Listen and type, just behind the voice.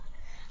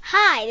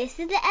Hi, this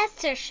is the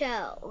Esther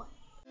Show.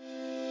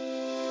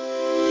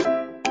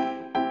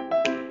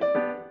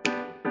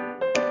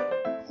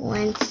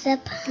 Once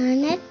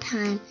upon a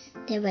time,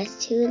 there was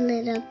two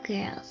little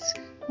girls,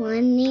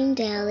 one named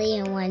Ellie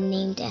and one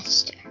named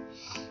Esther.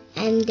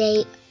 And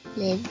they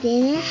lived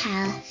in a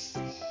house,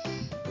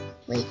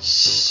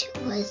 which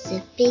was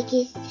the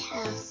biggest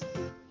house,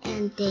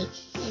 and they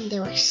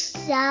were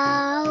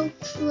so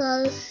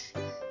close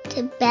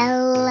to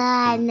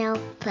Bella and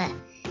Opa.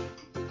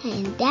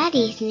 And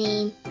Daddy's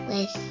name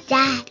was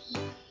Daddy,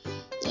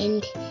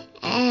 and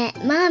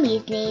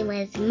Mommy's name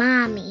was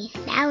Mommy.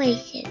 That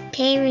was the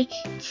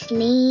parents'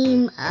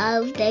 name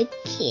of the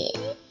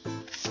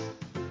kids,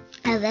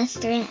 of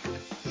Esther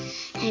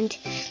and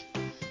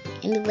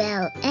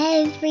well,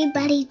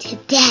 everybody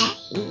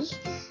today,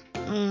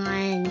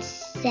 on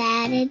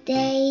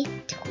Saturday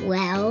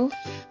 12th,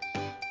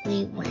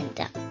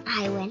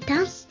 I went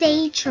on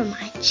stage for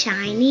my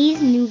Chinese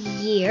New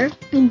Year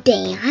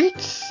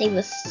dance. It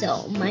was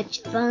so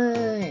much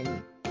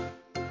fun.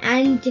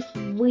 And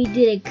we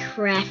did a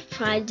craft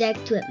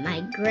project with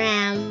my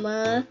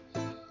grandma.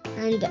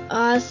 And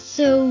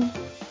also,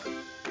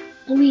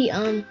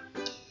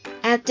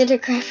 after the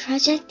craft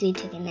project, we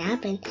took a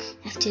nap. And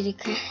after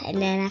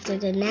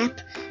the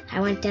nap, I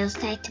went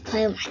outside to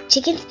play with my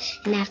chickens.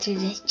 And after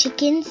the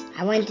chickens,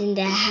 I went in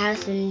the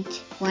house and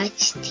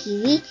watched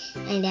TV.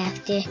 And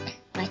after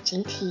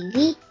watching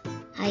TV,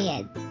 I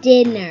had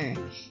dinner.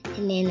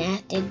 And then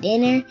after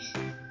dinner,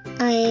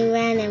 I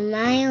ran a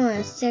mile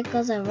in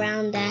circles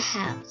around the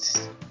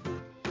house.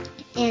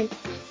 And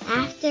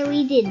after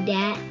we did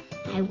that,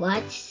 I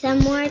watched some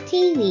more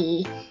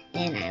TV.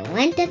 Then I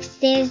went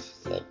upstairs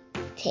to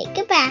take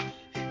a bath.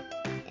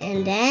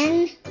 And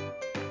then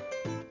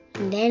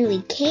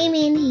we came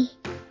in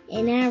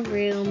our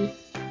room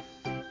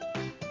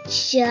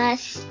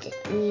just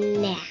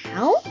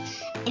now.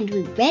 And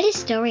we read a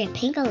story, a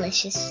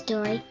Pinkalicious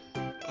story.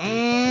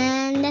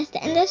 And that's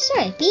the end of the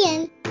story. The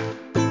end.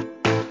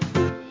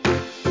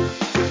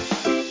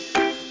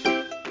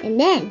 And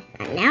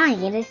now I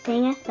get to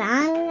sing a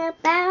song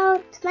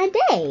about my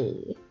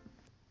day.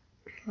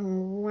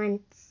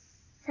 Once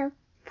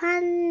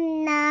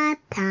upon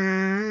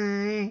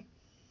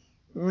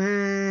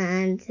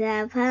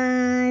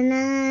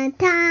a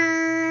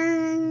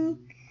time,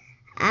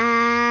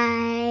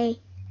 I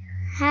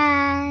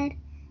had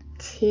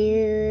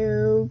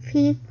two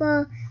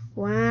people,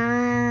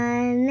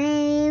 one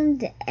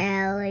named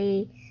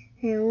Ellie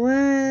and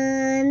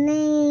one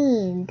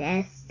named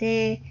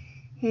Esther.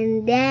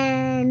 And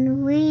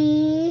then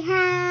we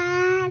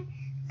had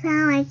so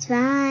much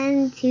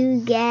fun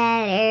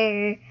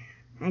together.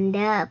 And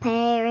the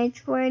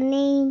parents were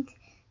named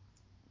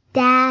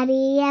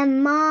Daddy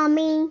and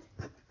Mommy.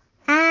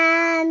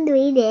 And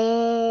we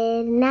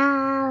did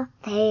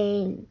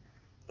nothing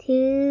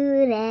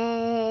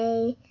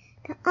today.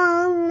 The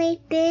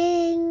only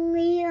thing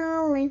we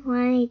only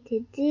wanted to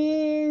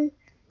do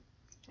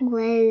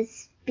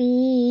was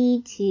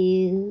be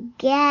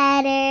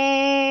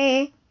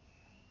together.